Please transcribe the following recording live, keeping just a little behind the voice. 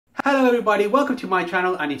Hello everybody, welcome to my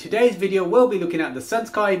channel, and in today's video we'll be looking at the sun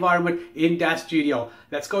sky environment in Daz Studio.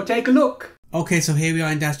 Let's go take a look. Okay, so here we are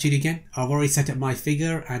in Daz Studio again. I've already set up my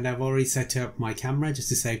figure and I've already set up my camera just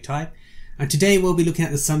to save time. And today we'll be looking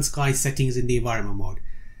at the sun sky settings in the environment mode.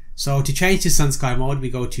 So to change to sun sky mode, we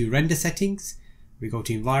go to render settings, we go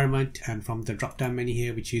to environment, and from the drop down menu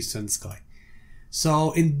here we choose sun sky.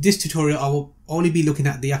 So in this tutorial I will only be looking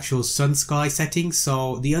at the actual sun sky settings.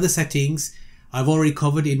 So the other settings I've already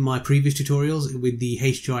covered in my previous tutorials with the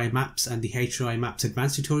HDRI Maps and the HDRI Maps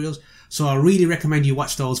Advanced tutorials. So I really recommend you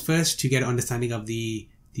watch those first to get an understanding of the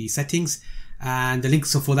settings, and the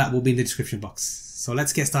links for that will be in the description box. So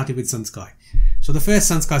let's get started with sun sky. So the first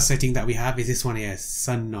sun sky setting that we have is this one here,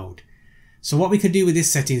 sun node. So what we can do with this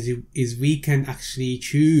setting is we can actually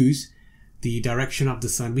choose the direction of the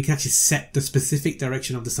sun. We can actually set the specific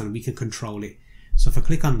direction of the sun. We can control it. So if I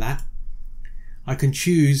click on that, I can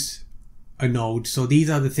choose a node. So these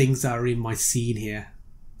are the things that are in my scene here.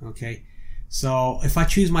 Okay, so if I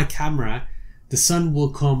choose my camera, the sun will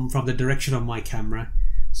come from the direction of my camera.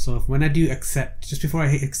 So when I do accept, just before I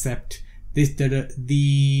hit accept,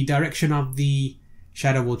 the direction of the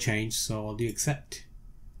shadow will change. So I'll do accept,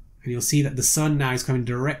 and you'll see that the sun now is coming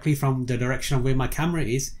directly from the direction of where my camera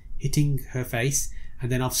is, hitting her face,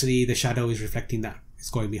 and then obviously the shadow is reflecting that it's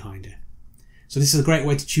going behind her. So this is a great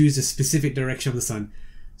way to choose the specific direction of the sun.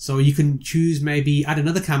 So you can choose, maybe add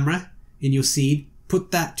another camera in your scene, put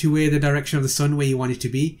that to where the direction of the sun where you want it to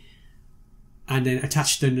be, and then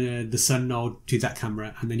attach the sun node to that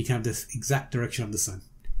camera, and then you can have the exact direction of the sun.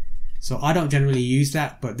 So I don't generally use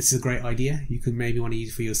that, but this is a great idea. You could maybe want to use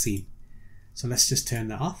it for your scene. So let's just turn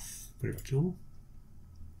that off, put it back to normal.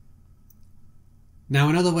 Now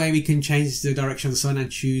another way we can change the direction of the sun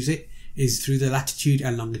and choose it is through the latitude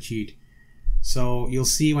and longitude. So you'll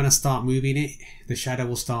see when I start moving it, the shadow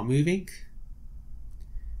will start moving.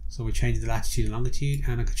 So we change the latitude and longitude,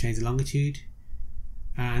 and I can change the longitude.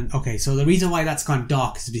 And okay, so the reason why that's gone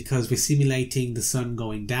dark is because we're simulating the sun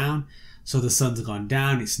going down. So the sun's gone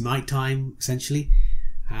down, it's nighttime essentially,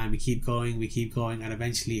 and we keep going, and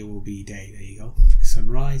eventually it will be day. There you go,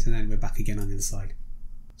 sunrise, and then we're back again on the other side.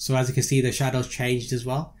 So as you can see, the shadow's changed as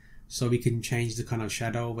well. So we can change the kind of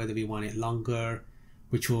shadow, whether we want it longer,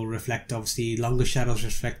 which will reflect, obviously longer shadows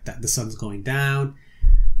reflect that the sun's going down,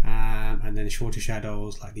 and then shorter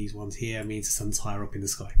shadows like these ones here means the sun's higher up in the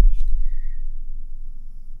sky.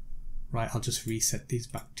 Right, I'll just reset these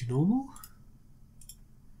back to normal.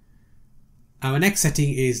 Our next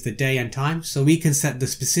setting is the day and time. So we can set the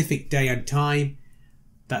specific day and time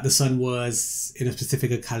that the sun was in a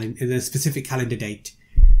specific calendar date.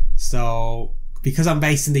 So because I'm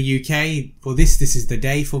based in the UK, for this is the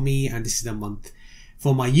day for me, and this is the month.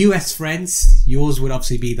 For my US friends, yours would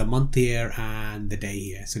obviously be the month here and the day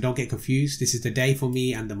here. So don't get confused. This is the day for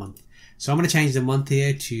me and the month. So I'm going to change the month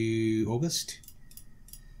here to August.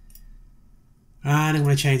 And I'm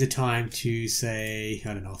going to change the time to, say,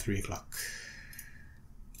 I don't know, 3 o'clock.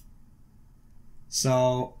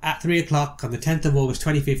 So at 3 o'clock on the 10th of August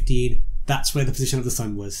 2015, that's where the position of the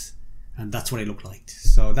sun was. And that's what it looked like.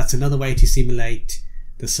 So that's another way to simulate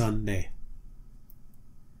the sun there.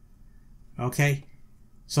 Okay.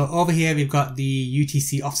 So over here we've got the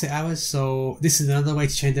UTC Offset Hours. So this is another way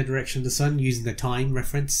to change the direction of the sun using the time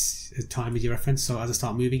reference. Time is your reference. So as I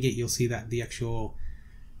start moving it, you'll see that the actual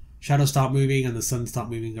shadows start moving and the sun start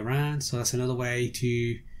moving around. So that's another way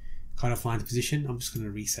to kind of find the position. I'm just going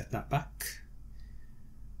to reset that back.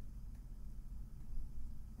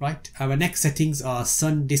 Right, our next settings are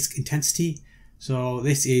sun disk intensity. So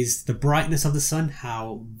this is the brightness of the sun,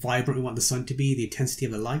 how vibrant we want the sun to be, the intensity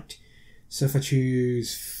of the light. So if I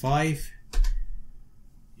choose 5,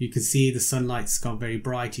 you can see the sunlight's gone very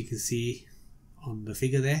bright, you can see on the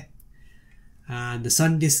figure there. And the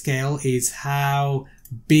sun disk scale is how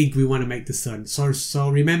big we want to make the sun. So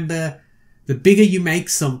remember, the bigger you make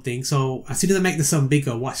something, so as soon as I make the sun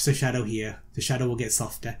bigger, watch the shadow here. The shadow will get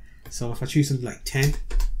softer. So if I choose something like 10,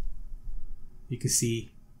 you can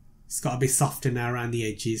see it's got a bit softer now around the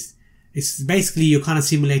edges. It's basically, you're kind of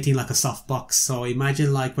simulating like a softbox. So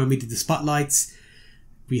imagine like when we did the spotlights,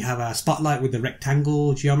 we have a spotlight with the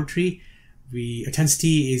rectangle geometry.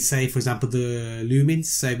 Intensity is, say for example, the lumens.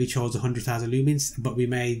 Say we chose 100,000 lumens, but we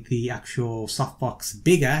made the actual softbox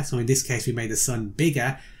bigger. So in this case, we made the sun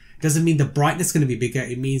bigger. Doesn't mean the brightness is going to be bigger.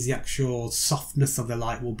 It means the actual softness of the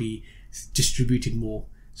light will be distributed more.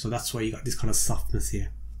 So that's why you got this kind of softness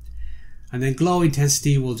here. And then glow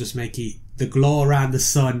intensity will just make it, the glow around the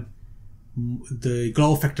sun, the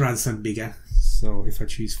glow effect around the sun bigger. So if I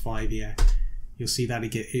choose 5 here, you'll see that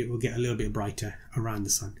it will get a little bit brighter around the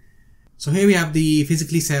sun. So here we have the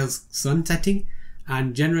physically sales sun setting,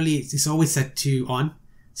 and generally it's always set to on.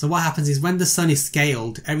 So what happens is when the sun is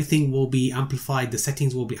scaled, everything will be amplified, the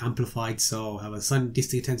settings will be amplified. So have a sun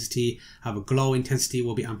distance intensity, have a glow intensity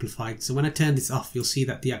will be amplified. So when I turn this off, you'll see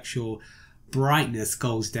that the actual brightness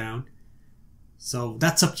goes down. So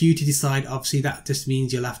that's up to you to decide. Obviously that just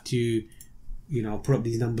means you'll have to, you know, put up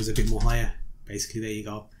these numbers a bit more higher. Basically, there you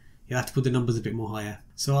go. You'll have to put the numbers a bit more higher.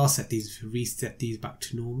 So I'll reset these back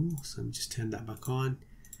to normal. So I'm just turn that back on.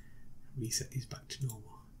 Reset these back to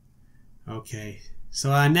normal. Okay.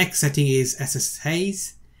 So our next setting is Sss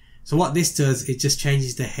Haze. So what this does, it just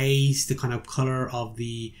changes the haze, the kind of color of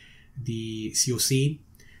your scene.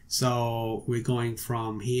 So we're going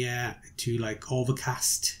from here to like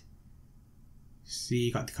overcast. See,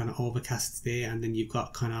 you got the kind of overcast there, and then you've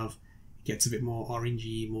got kind of, it gets a bit more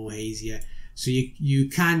orangey, more hazier. So you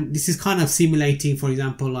can, this is kind of simulating, for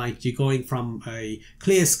example, like you're going from a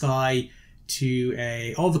clear sky to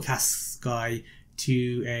a overcast sky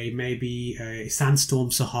to a maybe a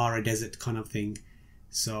sandstorm Sahara desert kind of thing.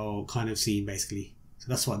 So kind of scene basically. So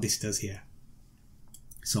that's what this does here.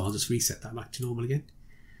 So I'll just reset that back to normal again.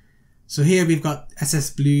 So here we've got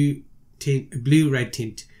Sss blue tint, blue red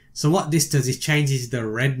tint. So what this does is changes the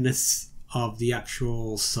redness of the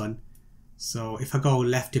actual sun. So if I go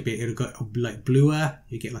left a bit, it'll go like bluer,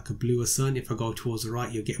 you get like a bluer sun. If I go towards the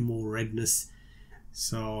right, you'll get more redness.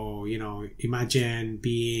 So, you know, imagine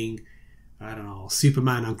being, I don't know,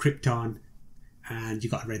 Superman on Krypton and you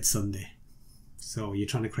got a red sun there. So you're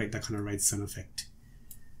trying to create that kind of red sun effect.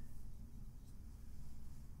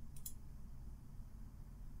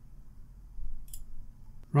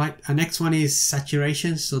 Right, our next one is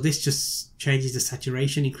saturation. So this just changes the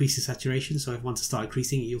saturation, increases saturation. So if I want to start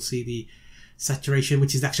increasing it, you'll see the saturation,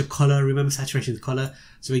 which is the actual color. Remember, saturation is color.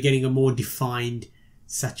 So we're getting a more defined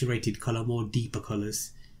saturated color, more deeper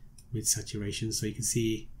colors with saturation. So you can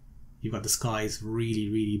see you've got the skies really,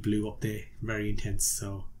 really blue up there, very intense.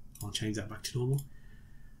 So I'll change that back to normal.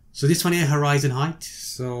 So this one here, horizon height.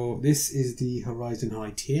 So this is the horizon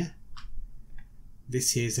height here.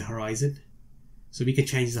 This here is the horizon. So we can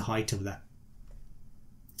change the height of that.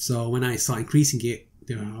 So when I start increasing it,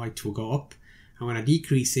 the height will go up. And when I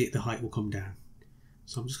decrease it, the height will come down.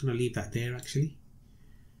 So I'm just going to leave that there actually.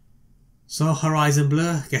 So horizon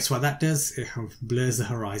blur, guess what that does? It blurs the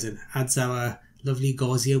horizon. Adds our lovely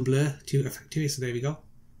Gaussian blur to effect to it. So there we go.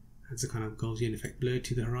 Adds a kind of Gaussian effect blur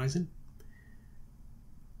to the horizon.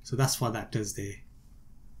 So that's what that does there.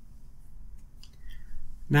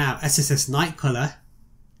 Now Sss night color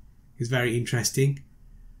is very interesting.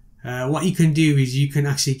 What you can do is you can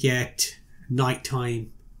actually get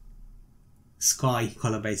nighttime sky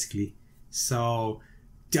color basically. So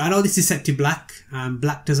I know this is set to black and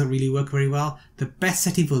black doesn't really work very well. The best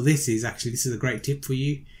setting for this is actually, this is a great tip for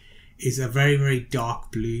you, is a very, very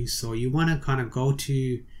dark blue. So you want to kind of go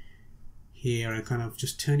to here and kind of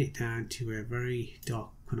just turn it down to a very dark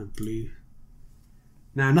kind of blue.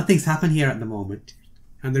 Now nothing's happened here at the moment.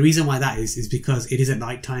 And the reason why that is because it is at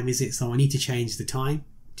night time, is it? So I need to change the time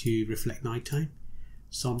to reflect night time.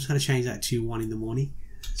 So I'm just going to change that to 1 in the morning,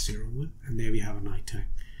 01, and there we have a night time.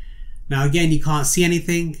 Now again, you can't see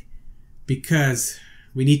anything because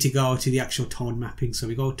we need to go to the actual tone mapping. So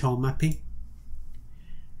we go tone mapping,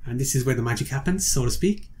 and this is where the magic happens, so to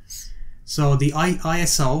speak. So the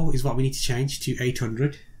ISO is what we need to change to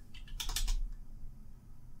 800.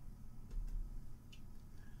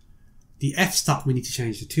 The f-stop we need to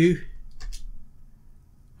change to 2,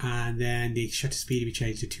 and then the shutter speed we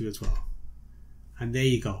change to 2 as well. And there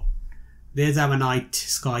you go. There's our night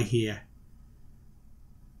sky here.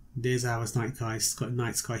 There's our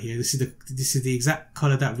night sky here. This is the exact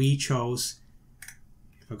color that we chose.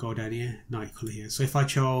 If I go down here, night color here. So if I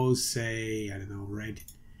chose, say, I don't know, red,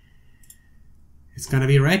 it's gonna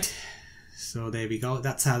be red. So there we go.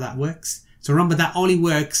 That's how that works. So remember, that only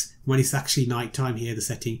works when it's actually nighttime here, the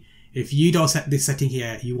setting. If you don't set this setting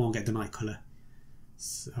here, you won't get the night color.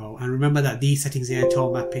 So, and remember that these settings here,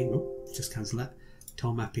 tone mapping, oh, just cancel that.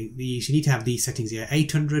 Tone mapping, you need to have these settings here.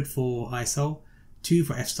 800 for ISO, 2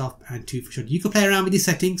 for f-stop, and 2 for shutter. You can play around with these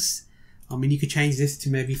settings. I mean, you could change this to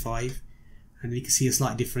maybe 5, and you can see a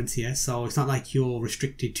slight difference here. So it's not like you're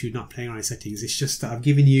restricted to not playing around with settings. It's just that I've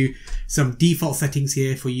given you some default settings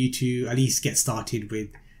here for you to at least get started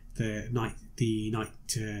with the night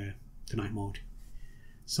mode.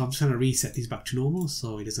 So I'm just going to reset these back to normal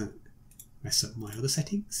so it doesn't mess up my other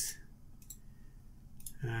settings.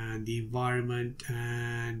 And the environment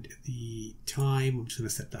and the time, I'm just going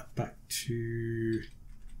to set that back to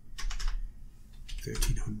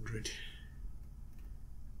 1300.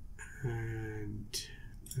 And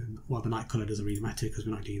well, the night color doesn't really matter because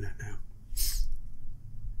we're not doing that now.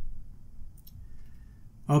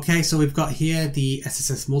 Okay, so we've got here the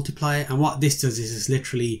Sss Multiplier, and what this does is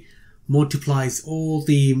literally multiplies all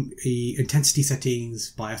the intensity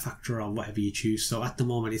settings by a factor of whatever you choose. So at the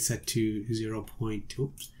moment it's set to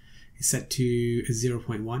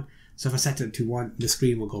 0.1. So if I set it to 1, the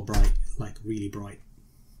screen will go bright, like really bright.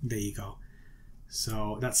 There you go.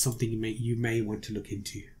 So that's something you may want to look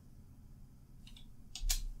into.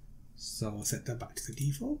 So I'll set that back to the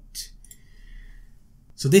default.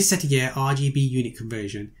 So this setting here, RGB unit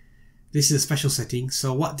conversion, this is a special setting.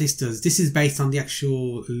 So what this does, this is based on the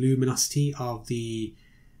actual luminosity of the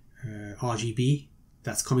RGB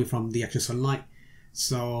that's coming from the actual sunlight.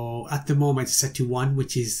 So at the moment it's set to 1,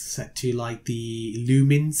 which is set to like the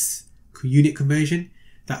lumens unit conversion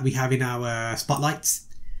that we have in our spotlights.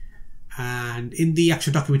 And in the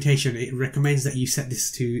actual documentation, it recommends that you set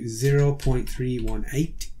this to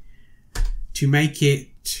 0.318 to make it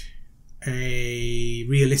a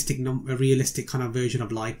realistic kind of version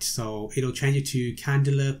of light. So it'll change it to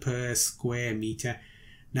candela per square meter.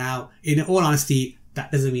 Now, in all honesty,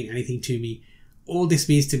 that doesn't mean anything to me. All this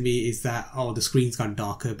means to me is that, oh, the screen's gone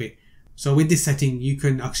darker a bit. So with this setting, you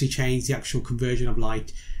can actually change the actual conversion of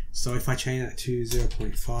light. So if I change that to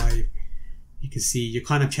 0.5, you can see you're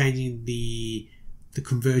kind of changing the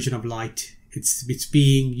conversion of light. It's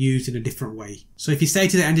being used in a different way. So if you stay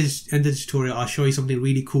to the end of the tutorial, I'll show you something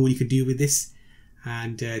really cool you could do with this,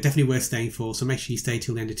 and definitely worth staying for. So make sure you stay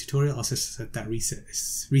till the end of the tutorial. I'll just set that reset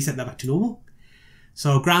that back to normal.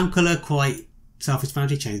 So ground color, quite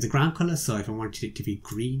self-explanatory. Change the ground color. So if I wanted it to be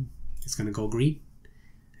green, it's going to go green.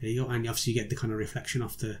 There you go, and obviously you get the kind of reflection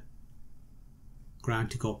of the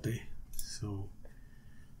ground to go up there. So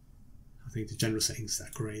I think the general settings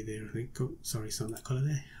that grey there, I think. Oh, sorry, it's not that colour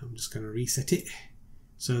there. I'm just going to reset it.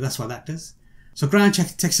 So that's what that does. So ground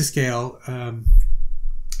texture scale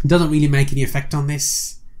doesn't really make any effect on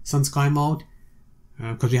this sun sky mode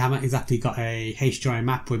because we haven't exactly got a HDRI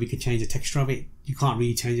map where we can change the texture of it. You can't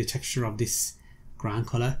really change the texture of this ground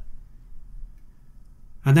colour.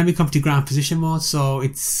 And then we come to ground position mode. So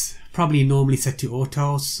it's probably normally set to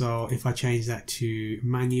auto. So if I change that to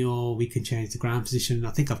manual, we can change the ground position.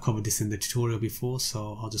 I think I've covered this in the tutorial before,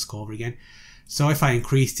 so I'll just go over again. So if I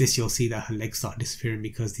increase this, you'll see that her legs start disappearing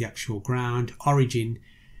because the actual ground origin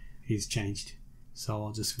is changed. So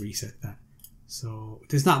I'll just reset that. So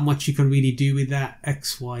there's not much you can really do with that.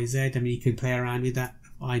 X, Y, Z. I mean, you can play around with that.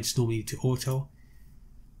 I just normally do to auto.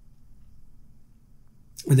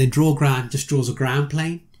 And then draw ground just draws a ground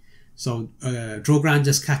plane. So draw ground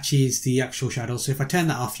just catches the actual shadows. So if I turn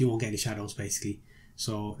that off, you won't get any shadows basically.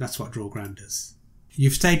 So that's what draw ground does.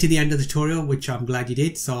 You've stayed to the end of the tutorial, which I'm glad you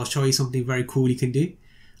did. So I'll show you something very cool you can do.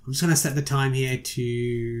 I'm just going to set the time here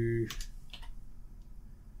to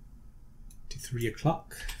 3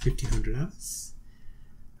 o'clock, 1500 hours.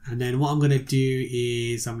 And then what I'm going to do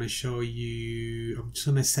is I'm going to show you, I'm just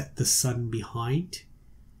going to set the sun behind.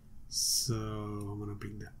 So I'm going to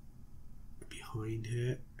bring that behind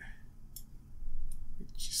here,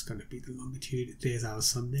 which is going to be the longitude. There's our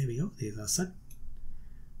sun. There we go. There's our sun.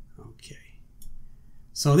 Okay.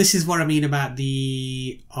 So this is what I mean about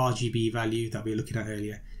the RGB value that we were looking at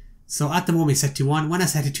earlier. So at the moment it's set to 1. When I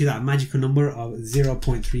set it to that magical number of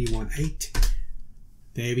 0.318,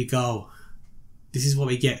 there we go. This is what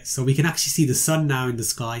we get. So we can actually see the sun now in the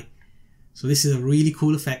sky. So this is a really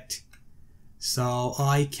cool effect. So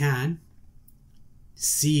I can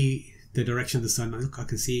see the direction of the sun. Look, I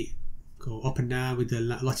can see it go up and down with the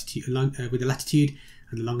latitude,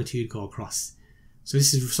 and the longitude go across. So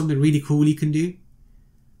this is something really cool you can do.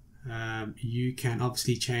 You can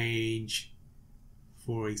obviously change,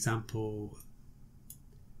 for example,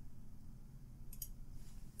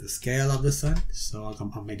 the scale of the sun. So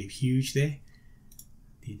I made it huge there.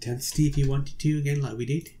 The intensity if you wanted to, again like we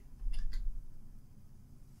did.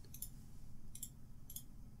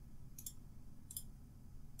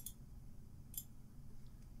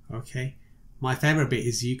 Okay, my favorite bit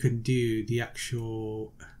is you can do the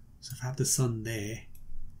actual, so if I have the sun there,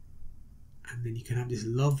 and then you can have this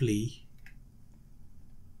lovely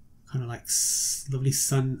kind of like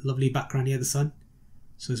lovely background here, the sun.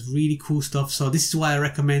 So it's really cool stuff. So this is why I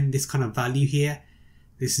recommend this kind of value here.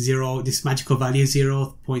 This magical value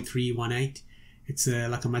 0.318. It's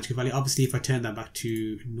like a magical value. Obviously if I turn that back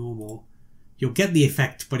to normal, you'll get the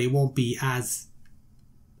effect, but it won't be as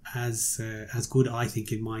good, I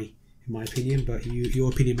think, in my opinion, but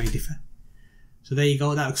your opinion may differ. So there you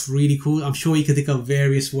go, that looks really cool. I'm sure you can think of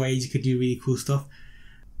various ways you could do really cool stuff.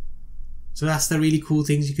 So that's the really cool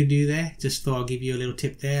things you can do there. Just thought I'll give you a little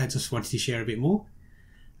tip there. I just wanted to share a bit more.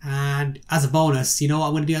 And as a bonus, you know what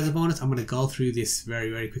I'm going to do as a bonus? I'm going to go through this very,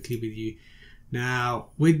 very quickly with you. Now,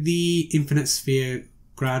 with the infinite sphere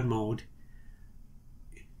Grad mode,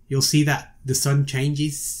 you'll see that the sun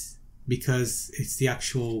changes because it's the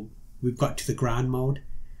actual, we've got to the Grad mode.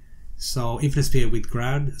 So Infinite Sphere with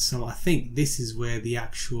Grad. So I think this is where the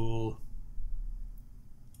actual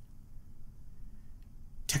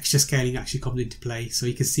texture scaling actually comes into play. So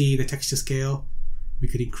you can see the texture scale, we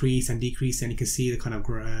could increase and decrease, and you can see the kind of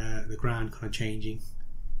the ground kind of changing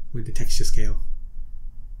with the texture scale.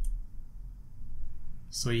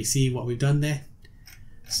 So you see what we've done there.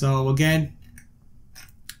 So again,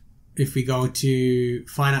 if we go to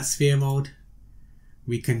finite sphere mode,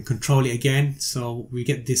 we can control it again. So we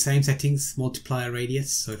get the same settings, multiplier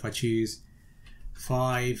radius. So if I choose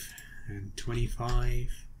 5 and 25,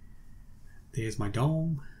 there's my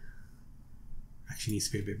dome. Actually needs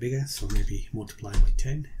to be a bit bigger, so maybe multiply by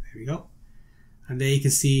 10. There we go. And there you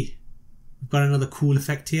can see we've got another cool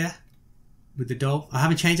effect here with the dome. I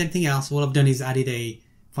haven't changed anything else. All I've done is added a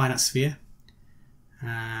finite sphere,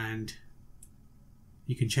 and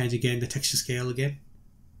you can change again the texture scale again.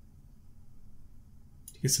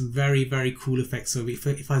 You get some very, very cool effects. So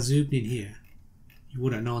if I zoomed in here, you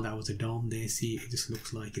wouldn't know that was a dome there. See, it just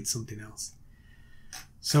looks like it's something else.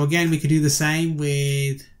 So again, we could do the same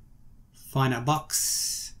with finite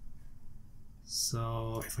box.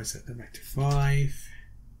 So if I set that back to 5,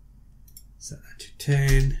 set that to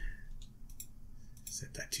 10,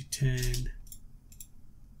 set that to 10,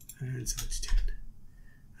 and set that to 10.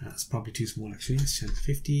 That's probably too small actually. Let's change to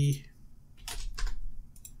 50.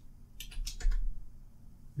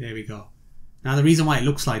 There we go. Now the reason why it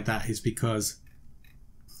looks like that is because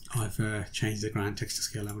I've changed the ground texture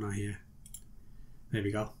scale, haven't I, here? There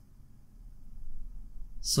we go.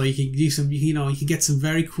 So you can do some, you know, you can get some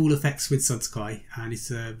very cool effects with Sun Sky, and it's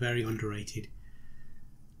very underrated.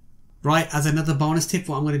 Right, as another bonus tip,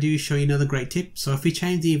 what I'm going to do is show you another great tip. So if we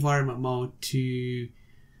change the environment mode to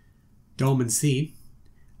dome and scene,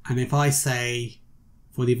 and if I say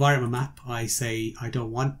for the environment map, I say I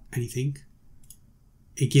don't want anything,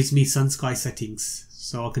 it gives me Sun Sky settings.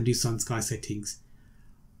 So I can do Sun Sky settings.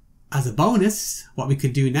 As a bonus, what we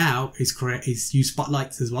can do now is use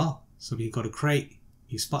spotlights as well. So we go to create,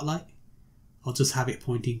 use spotlight. I'll just have it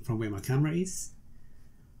pointing from where my camera is.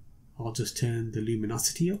 I'll just turn the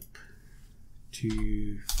luminosity up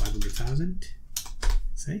to 500,000,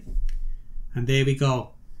 say, and there we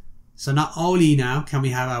go. So not only now can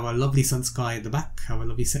we have our lovely Sun Sky at the back, our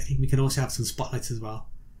lovely setting, we can also have some spotlights as well.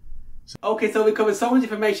 Okay, so we covered so much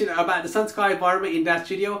information about the Sun Sky environment in Daz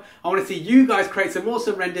Studio. I want to see you guys create some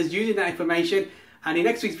awesome renders using that information. And in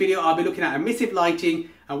next week's video, I'll be looking at emissive lighting.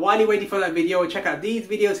 And while you're waiting for that video, check out these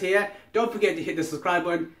videos here. Don't forget to hit the subscribe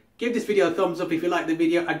button. Give this video a thumbs up if you like the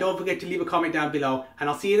video. And don't forget to leave a comment down below. And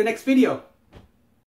I'll see you in the next video.